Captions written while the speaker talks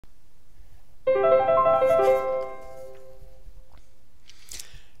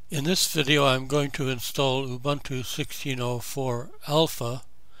In this video I'm going to install Ubuntu 16.04 Alpha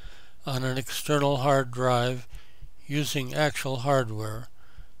on an external hard drive using actual hardware.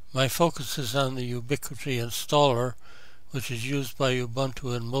 My focus is on the Ubiquity installer, which is used by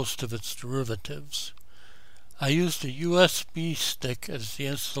Ubuntu in most of its derivatives. I used a USB stick as the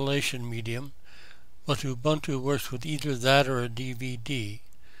installation medium, but Ubuntu works with either that or a DVD.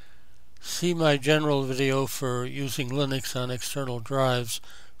 See my general video for using Linux on external drives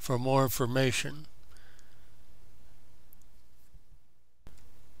for more information.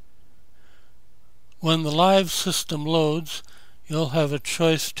 When the live system loads, you'll have a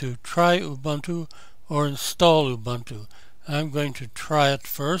choice to try Ubuntu or install Ubuntu. I'm going to try it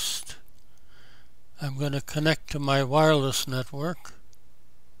first. I'm going to connect to my wireless network.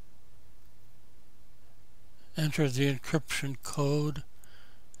 Enter the encryption code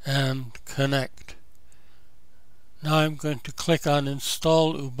and connect. Now I'm going to click on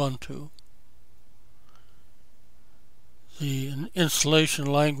Install Ubuntu. The installation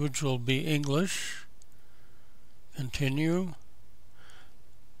language will be English. Continue.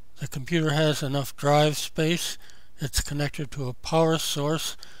 The computer has enough drive space. It's connected to a power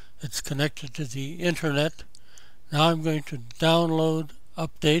source. It's connected to the internet. Now I'm going to download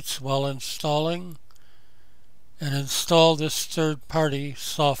updates while installing and install this third-party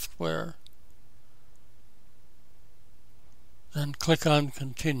software. Then click on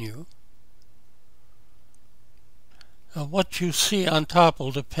Continue. Now, what you see on top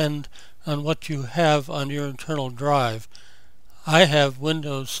will depend on what you have on your internal drive. I have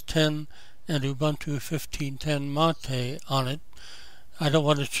Windows 10 and Ubuntu 15.10 Mate on it. I don't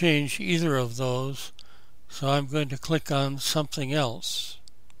want to change either of those, so I'm going to click on something else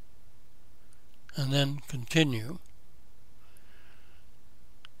and then Continue.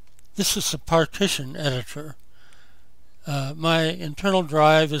 This is a partition editor. My internal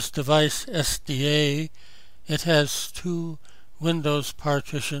drive is device SDA. It has two Windows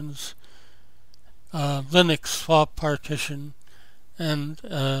partitions, Linux swap partition, and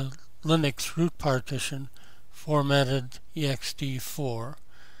Linux root partition formatted ext4.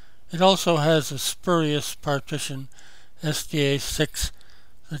 It also has a spurious partition, SDA6,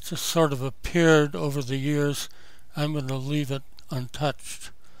 that just sort of appeared over the years. I'm going to leave it untouched.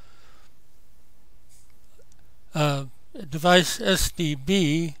 Device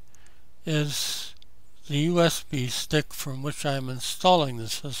SDB is the USB stick from which I'm installing the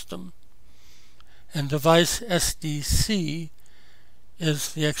system, and device SDC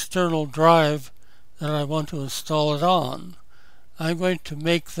is the external drive that I want to install it on. I'm going to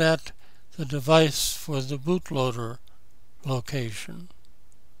make that the device for the bootloader location.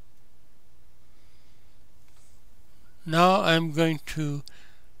 Now I'm going to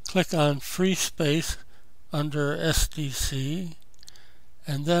click on free space under SDC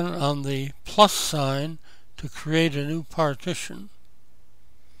and then on the plus sign to create a new partition.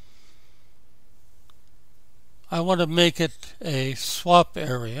 I want to make it a swap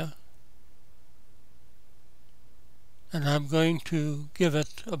area, and I'm going to give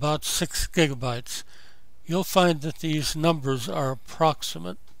it about 6 gigabytes. You'll find that these numbers are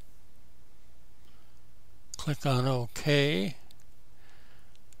approximate. Click on OK.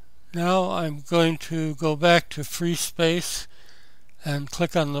 Now I'm going to go back to free space and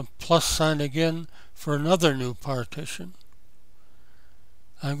click on the plus sign again for another new partition.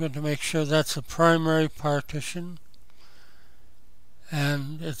 I'm going to make sure that's a primary partition,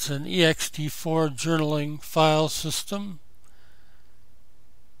 and it's an ext4 journaling file system.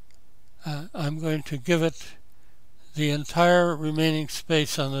 I'm going to give it the entire remaining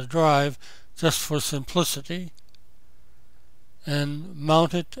space on the drive just for simplicity, and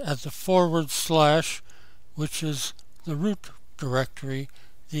mount it at the /, which is the root directory,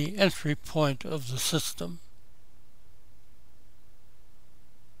 the entry point of the system.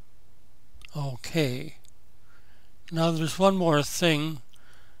 Okay. Now there's one more thing.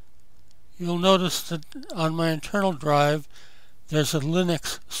 You'll notice that on my internal drive there's a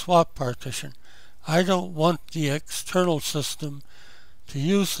Linux swap partition. I don't want the external system to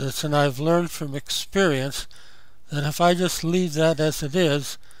use this, and I've learned from experience that if I just leave that as it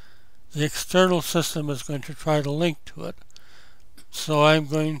is, the external system is going to try to link to it. So I'm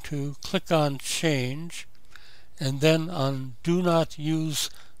going to click on Change and then on Do Not Use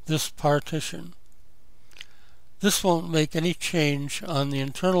this partition. This won't make any change on the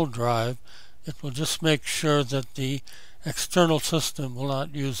internal drive. It will just make sure that the external system will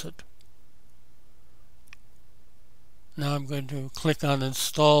not use it. Now I'm going to click on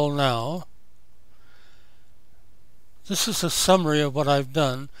Install Now. This is a summary of what I've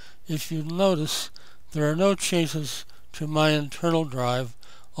done. If you notice, there are no changes to my internal drive.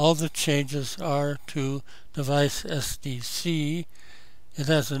 All the changes are to device SDC. It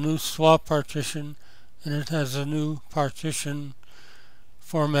has a new swap partition, and it has a new partition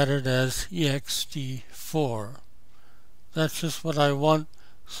formatted as ext4. That's just what I want,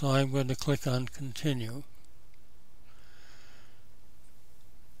 so I'm going to click on Continue.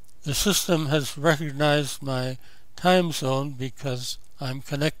 The system has recognized my time zone because I'm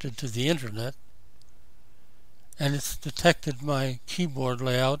connected to the internet, and it's detected my keyboard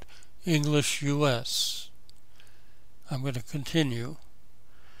layout, English US. I'm going to continue.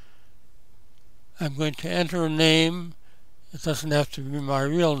 I'm going to enter a name. It doesn't have to be my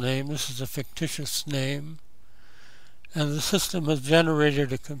real name. This is a fictitious name. And the system has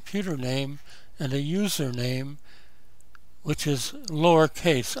generated a computer name and a username, which is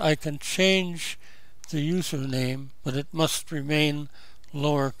lowercase. I can change the username, but it must remain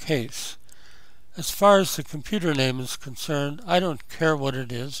lowercase. As far as the computer name is concerned, I don't care what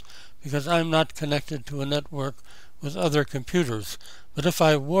it is, because I'm not connected to a network with other computers. But if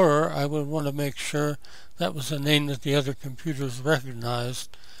I were, I would want to make sure that was a name that the other computers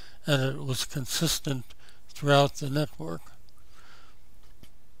recognized and it was consistent throughout the network.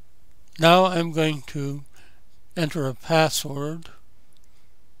 Now I'm going to enter a password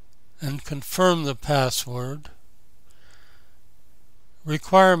and confirm the password.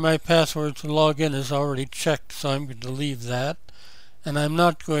 Require my password to log in is already checked, so I'm going to leave that. And I'm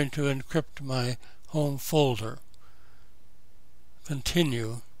not going to encrypt my home folder.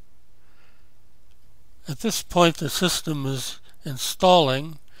 Continue. At this point the system is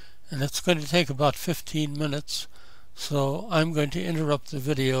installing, and it's going to take about 15 minutes, so I'm going to interrupt the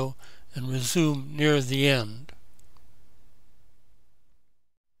video and resume near the end.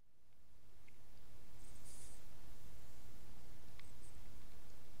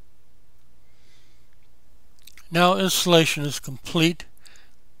 Now installation is complete.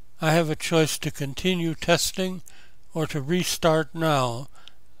 I have a choice to continue testing or to restart now.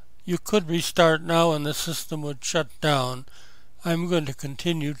 You could restart now and the system would shut down. I'm going to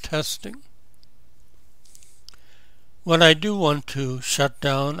continue testing. When I do want to shut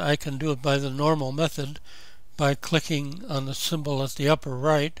down, I can do it by the normal method, by clicking on the symbol at the upper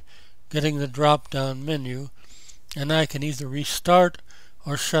right, getting the drop-down menu, and I can either restart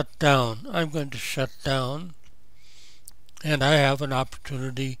or shut down. I'm going to shut down, and I have an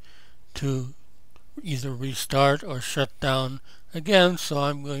opportunity to either restart or shut down again, so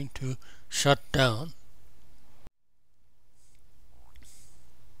I'm going to shut down.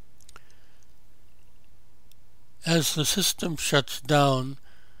 As the system shuts down,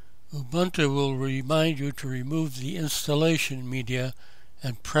 Ubuntu will remind you to remove the installation media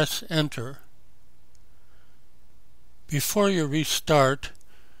and press Enter. Before you restart,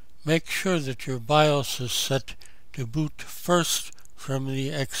 make sure that your BIOS is set to boot first from the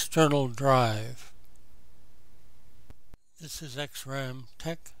external drive. This is XRAM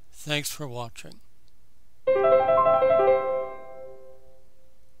Tech. Thanks for watching.